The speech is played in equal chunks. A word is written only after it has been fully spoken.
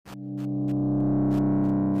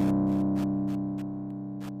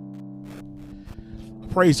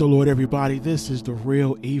Praise the Lord, everybody. This is the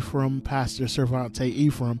real Ephraim, Pastor Cervante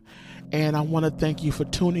Ephraim, and I want to thank you for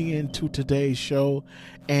tuning in to today's show.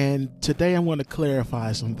 And today I'm going to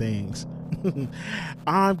clarify some things.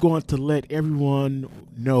 I'm going to let everyone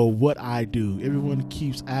know what I do. Everyone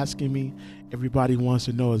keeps asking me. Everybody wants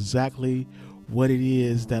to know exactly what it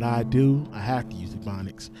is that I do. I have to use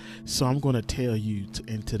Ebonics. So I'm going to tell you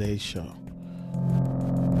in today's show.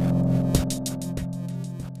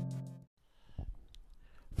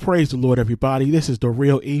 Praise the Lord, everybody. This is the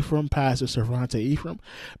real Ephraim, Pastor Cervante Ephraim.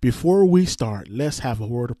 Before we start, let's have a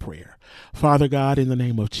word of prayer. Father God, in the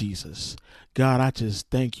name of Jesus, God, I just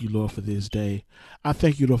thank you, Lord, for this day. I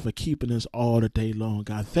thank you, Lord, for keeping us all the day long,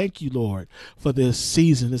 God. Thank you, Lord, for this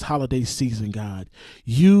season, this holiday season, God.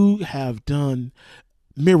 You have done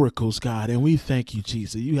miracles, God, and we thank you,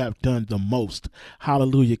 Jesus. You have done the most.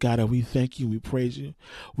 Hallelujah, God, and we thank you. We praise you.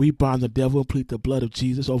 We bind the devil and plead the blood of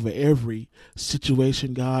Jesus over every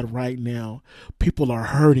situation, God, right now. People are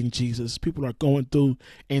hurting, Jesus. People are going through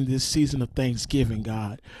in this season of Thanksgiving,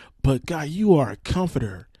 God. But God, you are a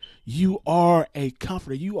comforter. You are a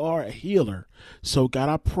comforter. You are a healer. So, God,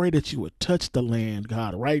 I pray that you would touch the land,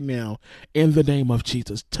 God, right now, in the name of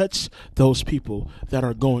Jesus. Touch those people that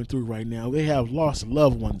are going through right now. They have lost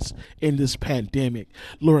loved ones in this pandemic.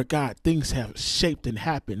 Lord God, things have shaped and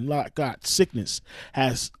happened. Lord God, sickness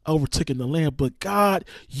has overtaken the land. But, God,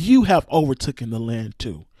 you have overtaken the land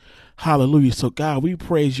too. Hallelujah. So, God, we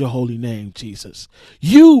praise your holy name, Jesus.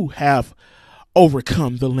 You have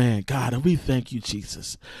overcome the land, God, and we thank you,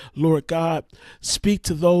 Jesus. Lord God, speak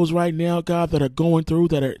to those right now, God, that are going through,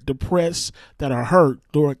 that are depressed, that are hurt,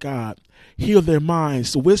 Lord God. Heal their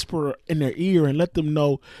minds, whisper in their ear and let them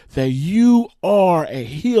know that you are a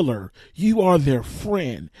healer. You are their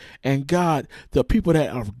friend. And God, the people that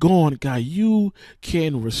are gone, God, you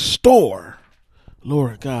can restore,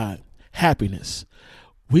 Lord God, happiness.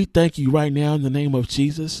 We thank you right now in the name of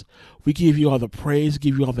Jesus. We give you all the praise,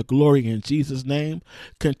 give you all the glory in Jesus' name.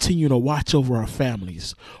 Continue to watch over our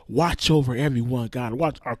families. Watch over everyone, God.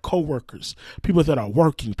 Watch our co-workers, people that are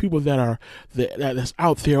working, people that's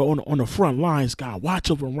out there on the front lines, God. Watch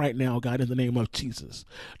over them right now, God, in the name of Jesus.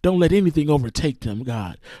 Don't let anything overtake them,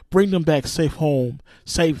 God. Bring them back safe home,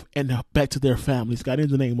 safe and back to their families, God, in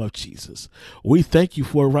the name of Jesus. We thank you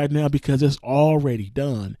for it right now because it's already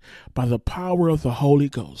done by the power of the Holy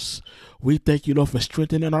Ghost. We thank you, Lord, for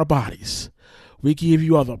strengthening our bodies. We give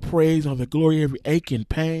you all the praise, all the glory, every ache and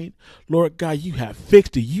pain. Lord God, you have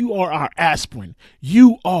fixed it. You are our aspirin.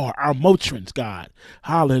 You are our Motrins, God.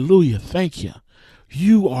 Hallelujah. Thank you.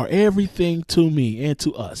 You are everything to me and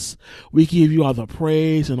to us. We give you all the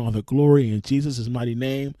praise and all the glory in Jesus' mighty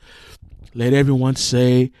name. Let everyone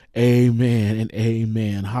say amen and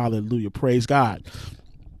amen. Hallelujah. Praise God.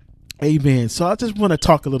 Amen. So I just want to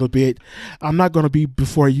talk a little bit. I'm not going to be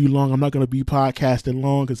before you long. I'm not going to be podcasting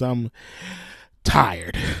long because I'm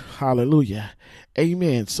tired. Hallelujah.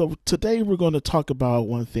 Amen. So today we're going to talk about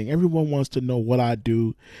one thing. Everyone wants to know what I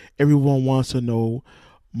do. Everyone wants to know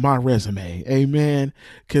my resume. Amen.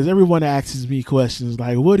 Because everyone asks me questions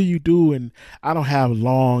like, what do you do? And I don't have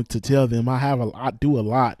long to tell them. I do a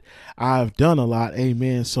lot. I've done a lot.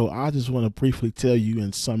 Amen. So I just want to briefly tell you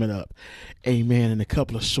and sum it up. Amen. In a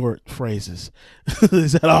couple of short phrases.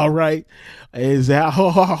 Is that all right? I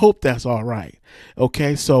hope that's all right.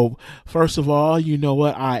 Okay. So first of all, you know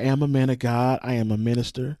what? I am a man of God. I am a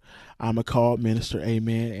minister. I'm a called minister.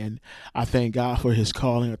 Amen. And I thank God for his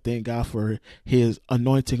calling. I thank God for his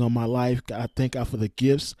anointing on my life. I thank God for the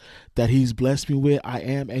gifts that he's blessed me with. I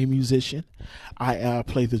am a musician. I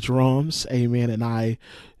play the drums. Amen. And I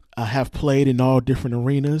have played in all different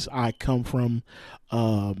arenas. I come from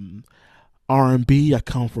R&B. I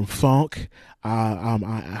come from funk. I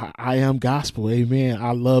am gospel. Amen.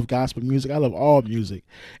 I love gospel music. I love all music.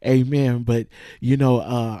 Amen. But,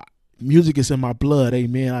 music is in my blood.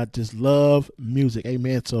 Amen. I just love music.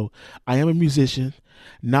 Amen. So I am a musician,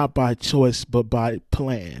 not by choice, but by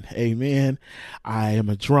plan. Amen. I am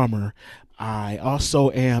a drummer. I also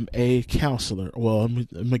am a counselor. Well, I'm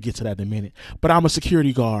going to get to that in a minute. But I'm a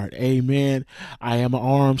security guard. Amen. I am an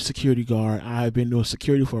armed security guard. I've been doing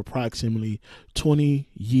security for approximately 20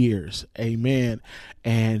 years. Amen.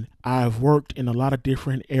 And I've worked in a lot of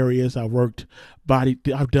different areas. I've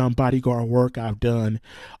done bodyguard work. I've done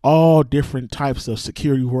all different types of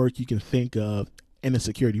security work you can think of. in the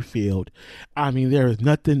security field. I mean, there is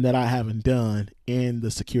nothing that I haven't done in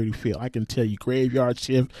the security field. I can tell you graveyard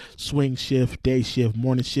shift, swing shift, day shift,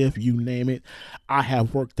 morning shift, you name it. I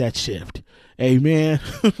have worked that shift. Amen.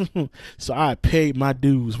 So I paid my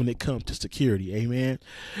dues when it comes to security. Amen.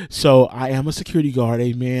 So I am a security guard.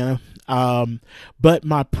 Amen. But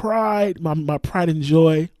my pride, my pride and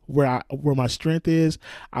joy, where my strength is,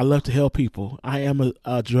 I love to help people. I am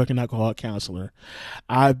a drug and alcohol counselor.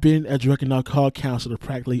 I've been a drug and alcohol counselor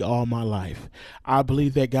practically all my life. I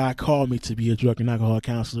believe that God called me to be a drug and alcohol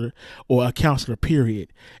counselor, or a counselor,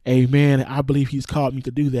 period. Amen. I believe he's called me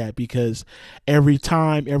to do that because every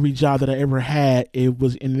job that I ever had, it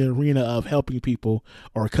was in the arena of helping people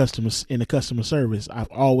or customers in the customer service.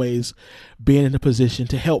 I've always been in a position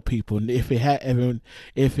to help people. And if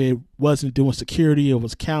it wasn't doing security, it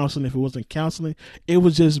was counseling. If it wasn't counseling, it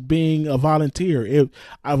was just being a volunteer.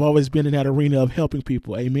 I've always been in that arena of helping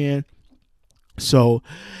people. Amen. So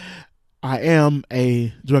I am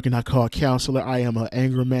a drug and alcohol counselor. I am an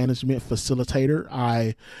anger management facilitator.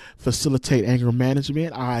 I facilitate anger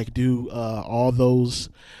management. I do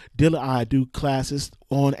I do classes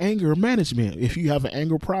on anger management. If you have an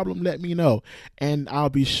anger problem, let me know, and I'll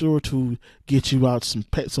be sure to get you out some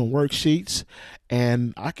worksheets,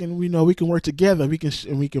 and we can work together. We can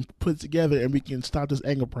put it together, and we can stop this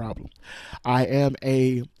anger problem. I am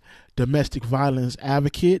a domestic violence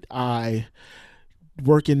advocate. I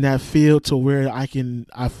work in that field to where I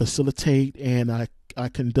facilitate and I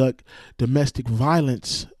conduct domestic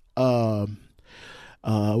violence.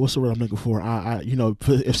 What's the word I'm looking for?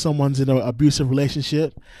 If someone's in an abusive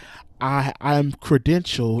relationship, I'm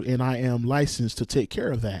credentialed and I am licensed to take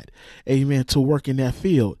care of that. Amen. To work in that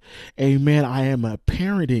field. Amen. I am a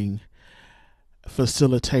parenting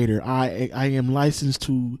facilitator. I am licensed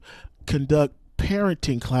to conduct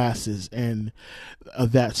parenting classes and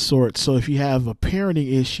of that sort. So if you have a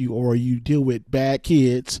parenting issue or you deal with bad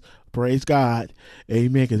kids, praise God,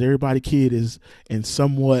 amen, because everybody kid is in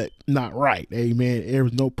somewhat not right, amen.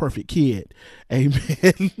 There's no perfect kid,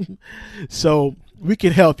 amen. So we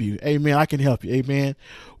can help you, amen. I can help you, amen.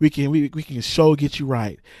 We can get you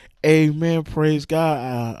right, amen. Praise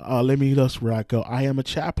God. Let me notice where I go. I am a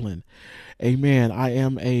chaplain, amen. I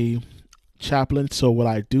am a chaplain. So what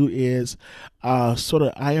I do is I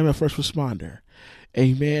am a first responder.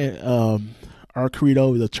 Amen. Our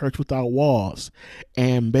credo is a church without walls.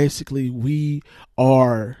 And basically we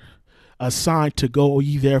are assigned to go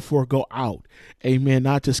ye therefore go out. Amen.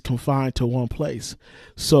 Not just confined to one place.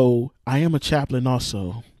 So I am a chaplain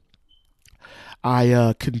also.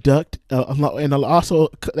 I conduct and also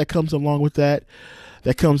that comes along with that.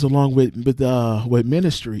 That comes along with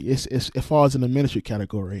ministry. It falls in the ministry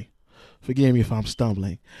category. Forgive me if I'm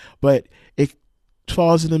stumbling, but it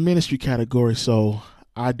falls in the ministry category. So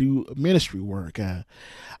I do ministry work.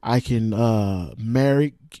 I can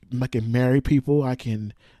marry people. I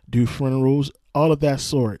can do funerals, all of that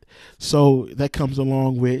sort. So that comes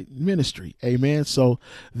along with ministry. Amen. So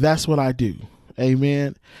that's what I do.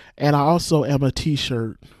 Amen. And I also am a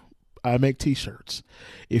t-shirt. I make t-shirts.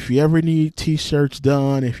 If you ever need t-shirts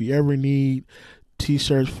done, if you ever need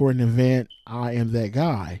t-shirts for an event, I am that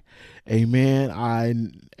guy. Amen. I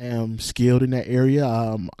am skilled in that area.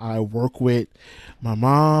 I work with my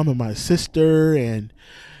mom and my sister, and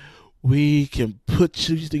we can put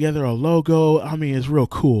together a logo. I mean, it's real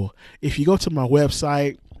cool. If you go to my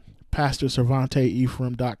website,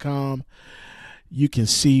 PastorServanteEphraim.com, you can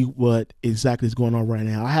see what exactly is going on right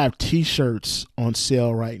now. I have t-shirts on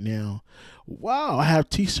sale right now. Wow, I have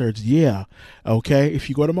t-shirts. Yeah. Okay. If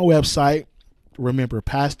you go to my website, remember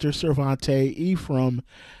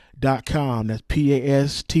PastorServanteEphraim.com. That's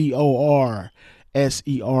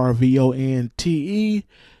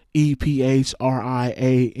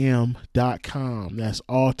PastorServanteEphraim.com. That's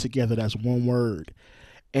all together. That's one word.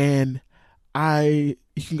 And go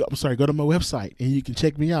to my website and you can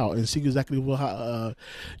check me out and see exactly get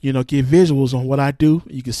visuals on what I do.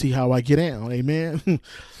 You can see how I get down. Amen.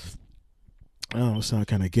 I don't sound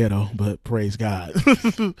kind of ghetto, but praise God.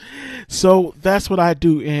 So that's what I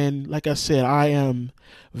do. And like I said, I am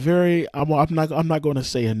I'm not going to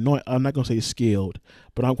say I'm not going to say skilled,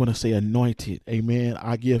 but I'm going to say anointed. Amen.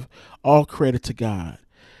 I give all credit to God.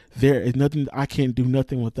 There is nothing, I can't do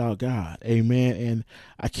nothing without God. Amen. And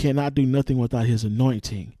I cannot do nothing without his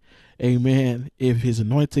anointing. Amen. If his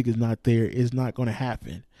anointing is not there, it's not going to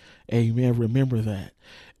happen. Amen. Remember that.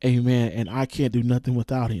 Amen. And I can't do nothing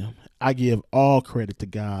without him. I give all credit to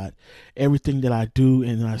God. Everything that I do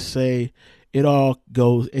and I say, it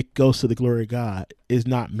goes to the glory of God. It's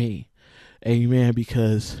not me. Amen.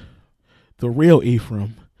 Because the real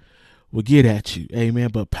Ephraim will get at you. Amen.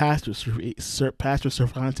 But Pastor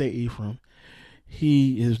Servante Ephraim,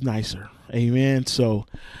 he is nicer. Amen. So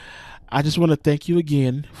I just want to thank you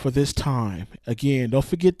again for this time. Again, don't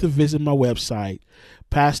forget to visit my website,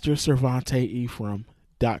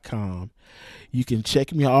 PastorCervanteEphraim.com. You can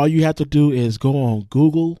check me out. All you have to do is go on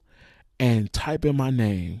Google and type in my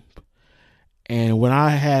name. And when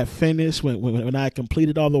I had finished, when I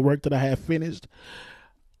completed all the work that I had finished,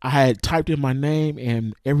 I had typed in my name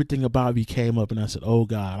and everything about me came up, and I said, "Oh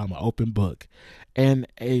God, I'm an open book." And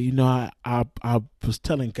I was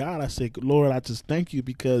telling God, I said, "Lord, I just thank you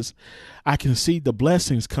because I can see the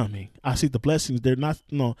blessings coming. I see the blessings. They're not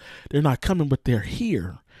they're not coming, but they're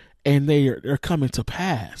here, and they're coming to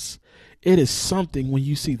pass." It is something when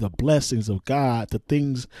you see the blessings of God, the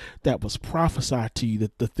things that was prophesied to you,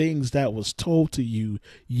 the things that was told to you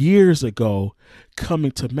years ago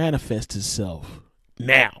coming to manifest itself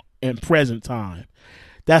now in present time.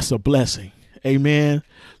 That's a blessing. Amen.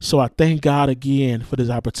 So I thank God again for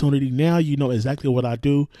this opportunity. Now you know exactly what I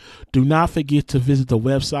do. Do not forget to visit the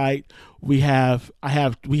website. We have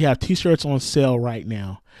t-shirts on sale right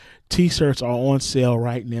now. T-shirts are on sale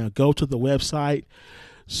right now. Go to the website.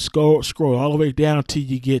 Scroll all the way down till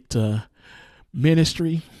you get to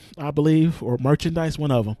ministry, I believe, or merchandise,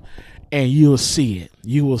 one of them, and you'll see it.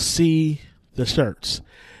 You will see the shirts,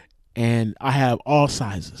 and I have all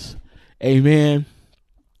sizes. Amen.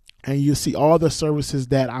 And you'll see all the services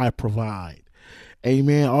that I provide.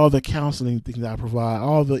 Amen. All the counseling things I provide.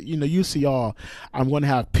 All the, you see all. I'm going to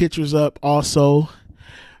have pictures up also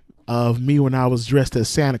of me when I was dressed as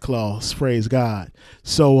Santa Claus. Praise God.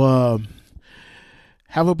 So,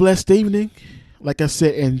 have a blessed evening. Like I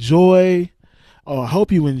said, enjoy. I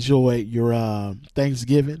hope you enjoy your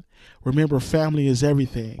Thanksgiving. Remember, family is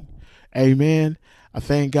everything. Amen. I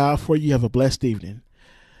thank God for you. Have a blessed evening.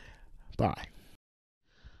 Bye.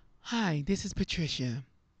 Hi, this is Patricia.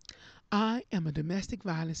 I am a domestic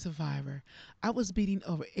violence survivor. I was beaten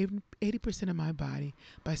over 80% of my body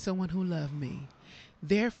by someone who loved me.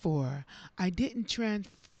 Therefore, I didn't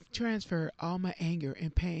transfer all my anger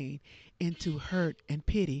and pain into hurt and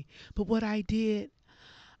pity, but what I did,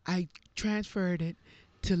 I transferred it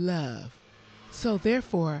to love. So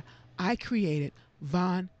therefore, I created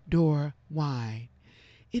Von Dor wine.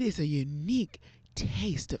 It is a unique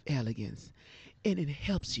taste of elegance, and it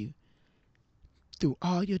helps you through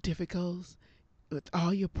all your difficulties, with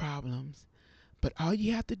all your problems. But all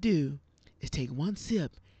you have to do is take one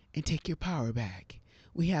sip and take your power back.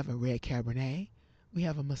 We have a red Cabernet, we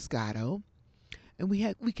have a Moscato, and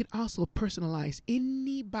we can also personalize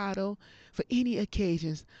any bottle for any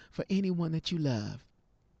occasions for anyone that you love.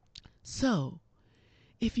 So,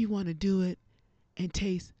 if you want to do it and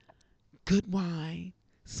taste good wine,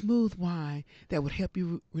 smooth wine that would help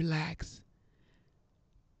you relax,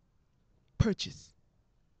 purchase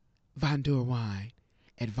Vondor Wine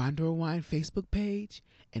at Vondor Wine Facebook page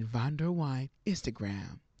and Vondor Wine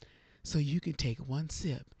Instagram, so you can take one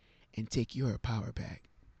sip and take your power back.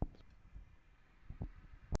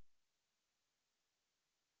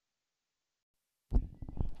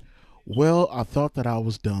 Well, I thought that I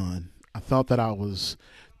was done. I thought that I was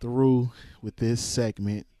through with this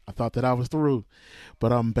segment. I thought that I was through,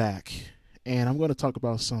 but I'm back. And I'm going to talk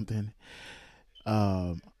about something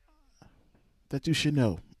um, that you should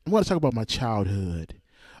know. I'm going to talk about my childhood.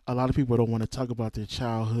 A lot of people don't want to talk about their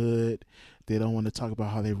childhood. They don't want to talk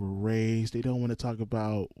about how they were raised. They don't want to talk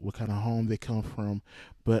about what kind of home they come from.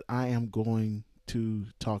 But I am going to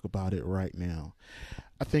talk about it right now.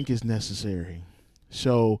 I think it's necessary.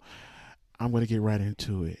 So I'm going to get right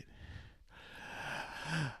into it.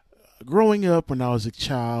 Growing up when I was a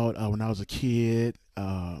child, when I was a kid,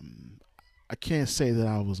 I can't say that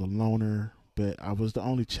I was a loner, but I was the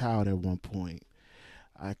only child at one point.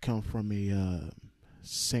 I come from a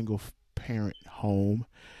single parent home.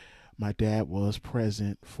 My dad was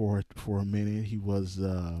present for a minute. He was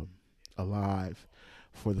alive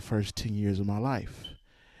for the first 10 years of my life.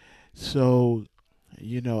 So,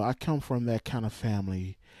 I come from that kind of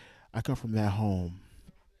family. I come from that home.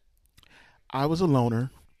 I was a loner.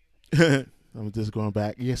 I'm just going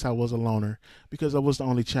back. Yes, I was a loner because I was the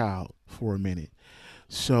only child for a minute.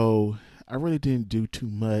 So I really didn't do too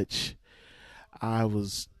much. I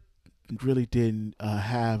was really didn't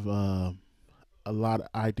have a lot of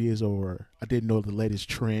ideas, or I didn't know the latest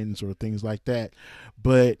trends or things like that.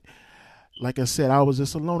 But like I said, I was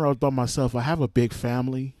just a loner. I was by myself. I have a big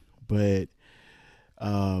family, but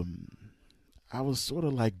um, I was sort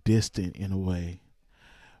of like distant in a way.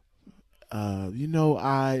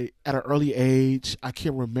 I at an early age, I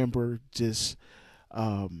can remember just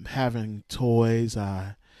having toys.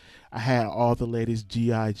 I I had all the latest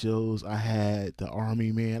GI Joes. I had the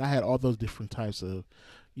Army Man. I had all those different types of,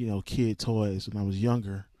 kid toys when I was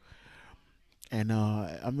younger. And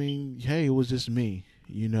I mean, hey, it was just me.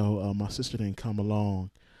 My sister didn't come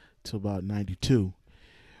along till about '92,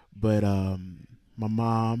 but my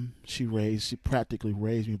mom, she practically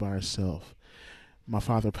raised me by herself. My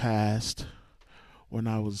father passed when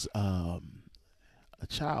I was a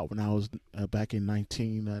child, when I was back in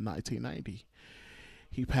 1990.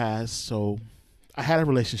 He passed, so I had a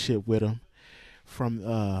relationship with him from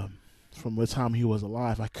the time he was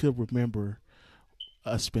alive. I could remember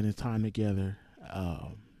us spending time together.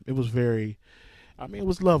 It was very, I mean, it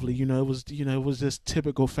was lovely. It was just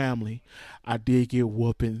typical family. I did get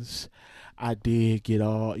whoopings. I did get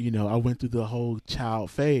I went through the whole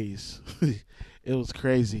child phase. It was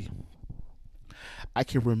crazy. I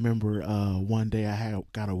can remember one day I had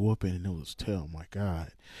got a whooping and it was oh my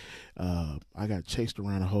God. I got chased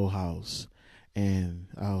around the whole house and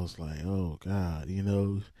I was like, oh God,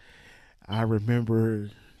 I remember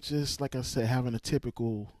just like I said, having a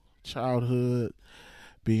typical childhood,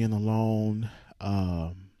 being alone,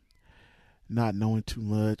 not knowing too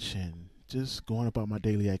much and just going about my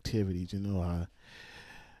daily activities. I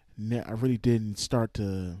really didn't start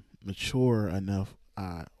to mature enough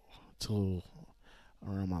till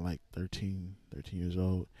around my like 13 years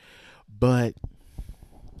old. But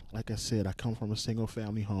like I said, I come from a single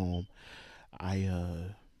family home. I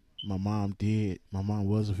my mom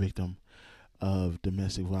was a victim of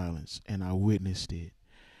domestic violence and I witnessed it,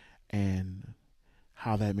 and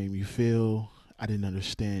how that made me feel, I didn't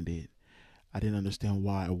understand it. I didn't understand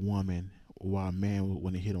why a man would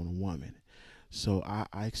want to hit on a woman. So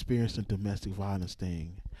I experienced a domestic violence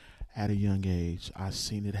thing at a young age. I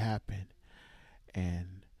seen it happen,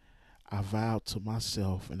 and I vowed to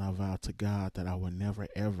myself and I vowed to God that I would never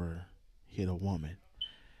ever hit a woman.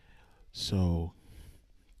 So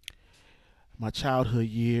my childhood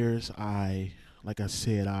years, like I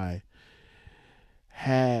said, I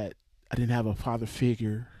didn't have a father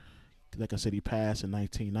figure. Like I said, he passed in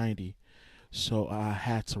 1990, so I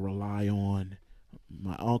had to rely on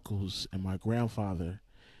my uncles and my grandfather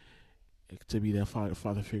to be that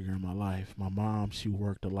father figure in my life. My mom, she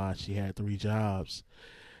worked a lot. She had 3 jobs.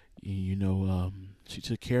 She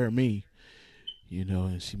took care of me.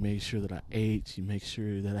 And she made sure that I ate. She made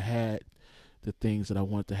sure that I had the things that I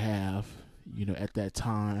wanted to have. At that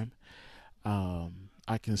time,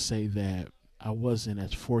 I can say that I wasn't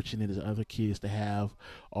as fortunate as other kids to have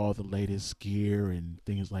all the latest gear and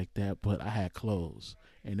things like that, but I had clothes,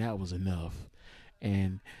 and that was enough.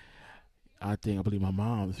 And I believe my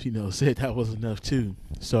mom, said that was enough too.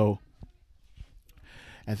 So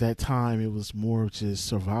at that time, it was more of just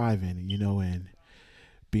surviving, and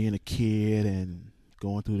being a kid and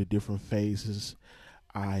going through the different phases.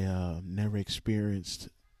 I never experienced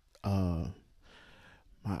my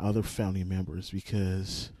other family members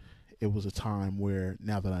because it was a time where,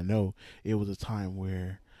 now that I know, it was a time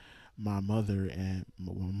where my mother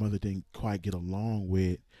didn't quite get along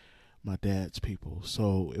with my dad's people.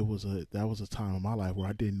 So that was a time in my life where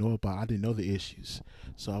I didn't know the issues.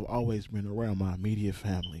 So I've always been around my immediate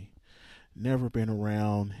family, never been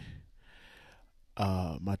around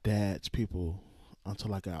my dad's people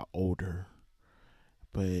until I got older.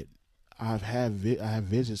 But I have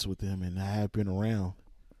visits with them, and I have been around,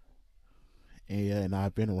 and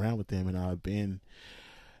I've been around with them, and I've been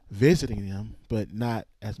visiting them, but not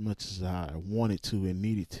as much as I wanted to and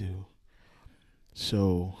needed to.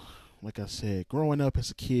 So, like I said, growing up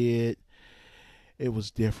as a kid, it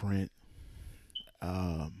was different.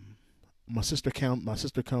 My sister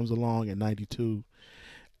comes along at 92,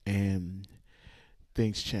 and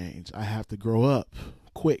things change. I have to grow up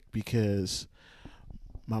quick because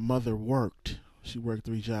my mother worked. She worked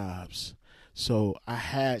 3 jobs. So I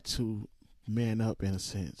had to man up in a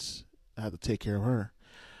sense. I had to take care of her.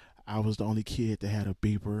 I was the only kid that had a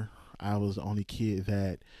beeper. I was the only kid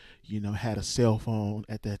that, had a cell phone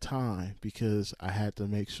at that time because I had to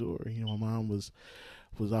make sure, my mom was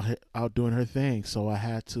out doing her thing. So I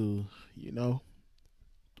had to,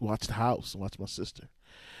 watch the house, watch my sister.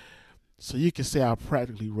 So you can say I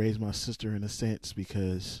practically raised my sister in a sense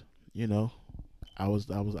because, I was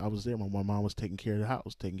there. My mom was taking care of the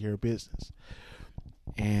house, taking care of business,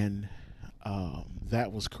 and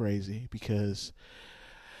that was crazy because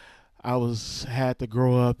I had to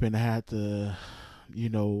grow up and I had to,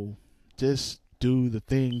 just do the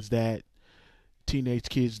things that teenage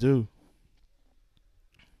kids do,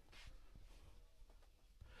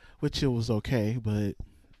 which it was okay, but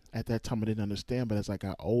At that time, I didn't understand, but as I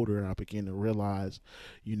got older, I began to realize,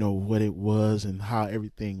 what it was and how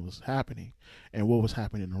everything was happening and what was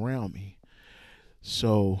happening around me.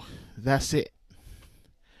 So that's it.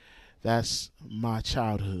 That's my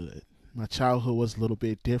childhood. My childhood was a little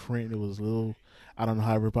bit different. It was a little, I don't know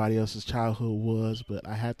how everybody else's childhood was, but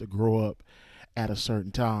I had to grow up at a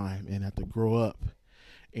certain time and have to grow up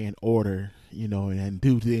in order, and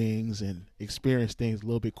do things and experience things a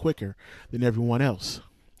little bit quicker than everyone else.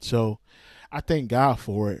 So I thank God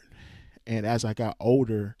for it. And as I got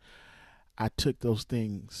older, I took those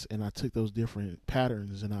things and I took those different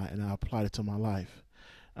patterns and I applied it to my life.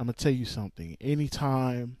 I'm gonna tell you something.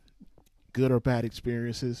 Anytime, good or bad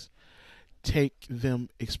experiences, take them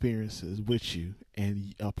experiences with you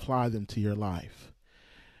and apply them to your life.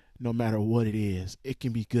 No matter what it is, it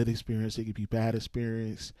can be good experience, it can be bad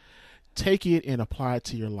experience. Take it and apply it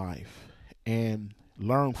to your life and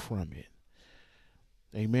learn from it.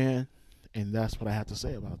 Amen. And that's what I have to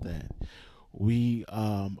say about that. We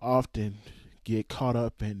often get caught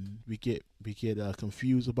up and we get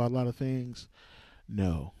confused about a lot of things.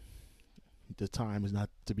 No, the time is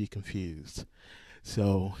not to be confused.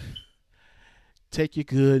 So take your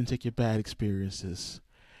good and take your bad experiences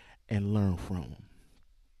and learn from them.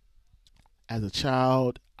 As a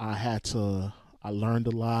child, I learned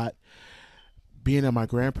a lot. Being at my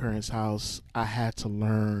grandparents' house, I had to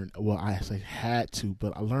learn. Well, I say had to,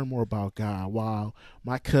 but I learned more about God. While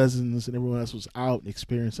my cousins and everyone else was out and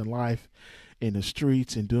experiencing life in the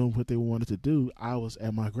streets and doing what they wanted to do, I was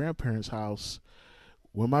at my grandparents' house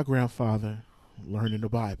with my grandfather learning the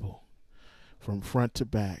Bible from front to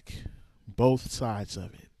back, both sides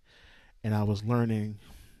of it. And I was learning,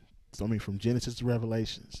 from Genesis to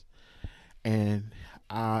Revelations. And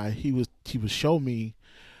he would show me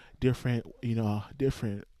different.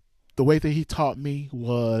 The way that he taught me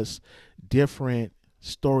was different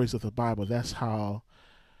stories of the Bible. That's how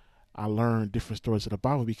I learned different stories of the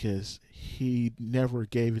Bible, because he never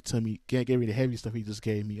gave it to me, gave me the heavy stuff. He just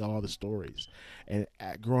gave me all the stories. And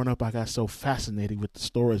growing up, I got so fascinated with the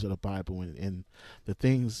stories of the Bible and the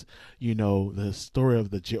things, the story of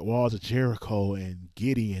the walls of Jericho and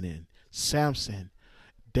Gideon and Samson,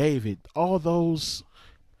 David, all those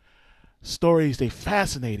stories, they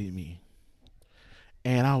fascinated me.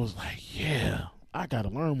 And I was like, yeah, I got to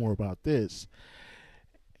learn more about this.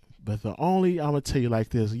 But I'm going to tell you like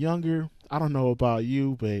this, younger, I don't know about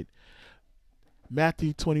you, but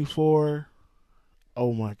Matthew 24,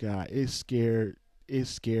 oh my God, it scared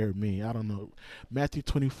me. I don't know. Matthew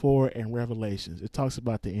 24 and Revelations, it talks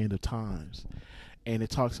about the end of times. And it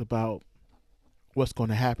talks about what's going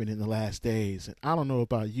to happen in the last days. And I don't know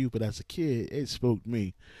about you, but as a kid, it spooked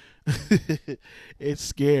me. It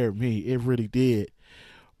scared me. It really did.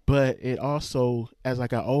 But it also, as I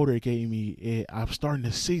got older, it gave me, I'm starting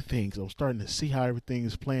to see things. I'm starting to see how everything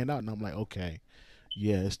is playing out. And I'm like, okay,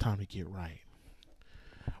 yeah, it's time to get right.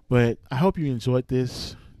 But I hope you enjoyed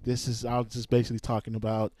this. I was just basically talking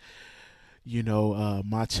about,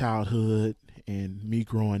 my childhood and me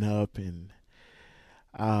growing up. And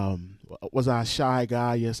was I a shy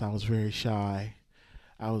guy? Yes, I was very shy.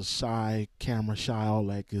 I was shy, camera shy, all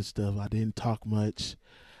that good stuff. I didn't talk much.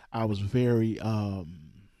 I was very,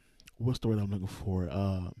 what's the word I'm looking for?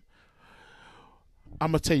 I'm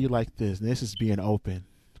gonna tell you like this, and this is being open,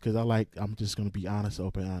 because I'm just gonna be honest,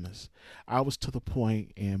 open, honest. I was to the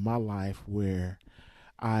point in my life where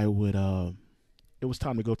I would, it was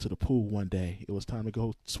time to go to the pool one day. It was time to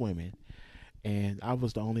go swimming, and I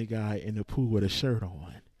was the only guy in the pool with a shirt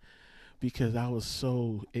on, because I was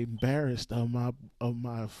so embarrassed of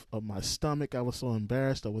my stomach. I was so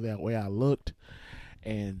embarrassed of that way I looked,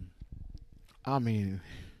 and I mean,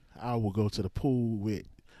 I would go to the pool with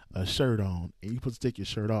a shirt on, and you supposed to take your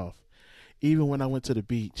shirt off. Even when I went to the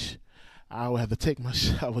beach, I would have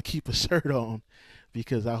to I would keep a shirt on,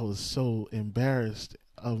 because I was so embarrassed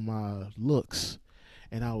of my looks,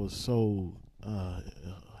 and I was so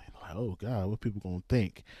like, oh God, what people gonna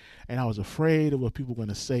think? And I was afraid of what people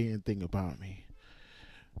gonna say and think about me.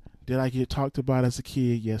 Did I get talked about as a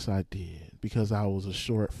kid? Yes, I did, because I was a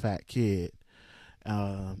short, fat kid.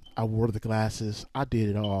 I wore the glasses. I did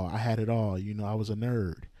it all. I had it all. I was a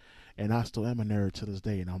nerd, and I still am a nerd to this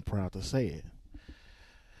day, and I'm proud to say it.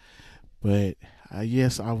 But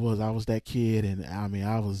yes, I was. I was that kid, and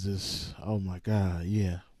I was just, oh my God,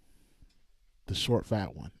 yeah, the short,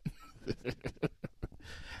 fat one.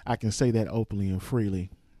 I can say that openly and freely.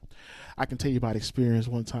 I can tell you about experience.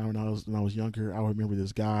 One time when I was younger, I remember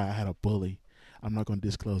this guy. I had a bully. I'm not going to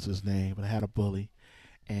disclose his name, but I had a bully,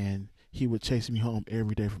 and he would chase me home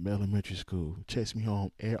every day from elementary school. Chase me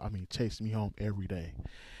home every day.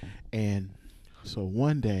 And So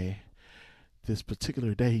one day, this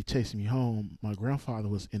particular day, he chased me home. My grandfather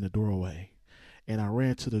was in the doorway, and I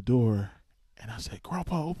ran to the door, and I said,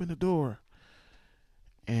 "Grandpa, open the door."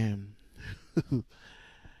 And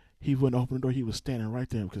he wouldn't open the door. He was standing right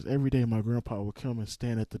there because every day my grandpa would come and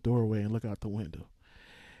stand at the doorway and look out the window.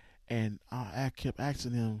 And I kept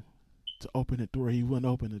asking him to open the door. He wouldn't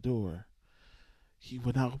open the door. He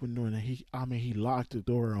would not open the door, and he locked the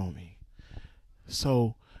door on me.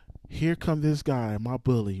 So here come this guy, my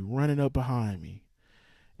bully, running up behind me,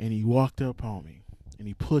 and he walked up on me, and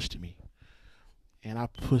he pushed me, and I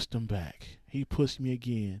pushed him back. He pushed me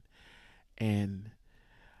again, and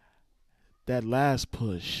that last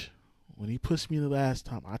push, when he pushed me the last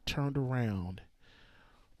time, I turned around,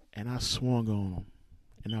 and I swung on him,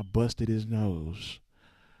 and I busted his nose.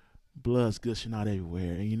 Blood's gushing out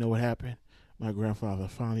everywhere, and you know what happened? My grandfather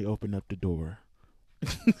finally opened up the door,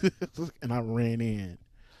 and I ran in.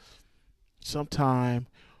 Sometime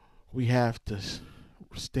we have to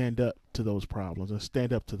stand up to those problems and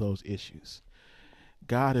stand up to those issues.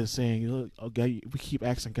 God is saying, look, okay, we keep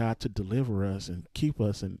asking God to deliver us and keep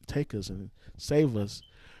us and take us and save us,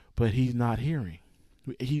 but he's not hearing.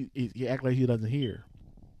 He act like he doesn't hear.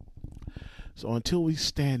 So until we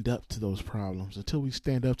stand up to those problems, until we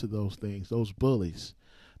stand up to those things, those bullies,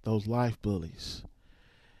 those life bullies,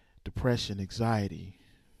 depression, anxiety,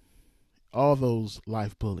 all those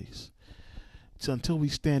life bullies, so until we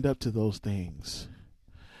stand up to those things,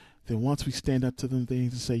 then once we stand up to them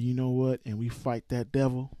things and say, you know what, and we fight that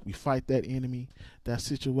devil, we fight that enemy, that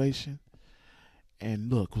situation,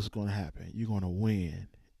 and look what's going to happen. You're going to win.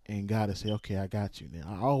 And God will say, okay, I got you now.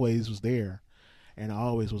 I always was there, and I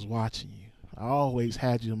always was watching you. I always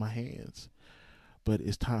had you in my hands. But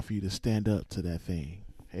it's time for you to stand up to that thing.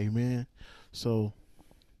 Amen? So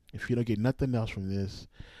if you don't get nothing else from this,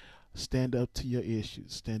 stand up to your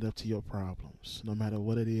issues. Stand up to your problems, no matter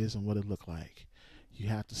what it is and what it look like. You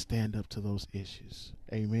have to stand up to those issues.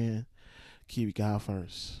 Amen. Keep God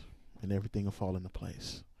first, and everything will fall into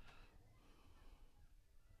place.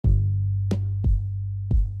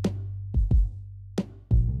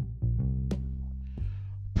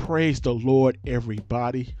 Praise the Lord,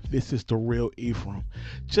 everybody. This is the real Ephraim.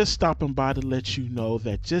 Just stopping by to let you know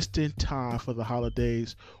that just in time for the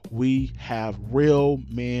holidays, we have Real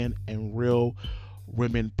Men and Real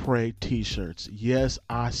Women Pray t-shirts. Yes,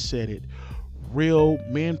 I said it. Real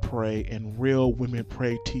Men Pray and Real Women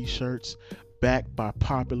Pray t-shirts, backed by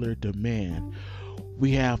popular demand.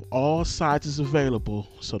 We have all sizes available,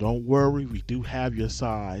 so don't worry, we do have your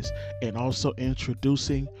size. And also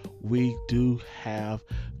introducing, we do have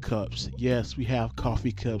cups. Yes, we have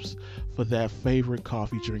coffee cups for that favorite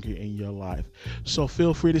coffee drinker in your life. So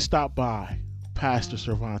feel free to stop by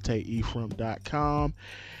PastorCervanteEphraim.com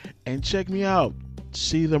and check me out.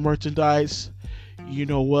 See the merchandise. You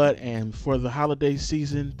know what? And for the holiday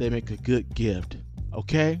season, they make a good gift.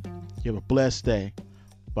 Okay? You have a blessed day.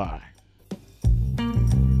 Bye.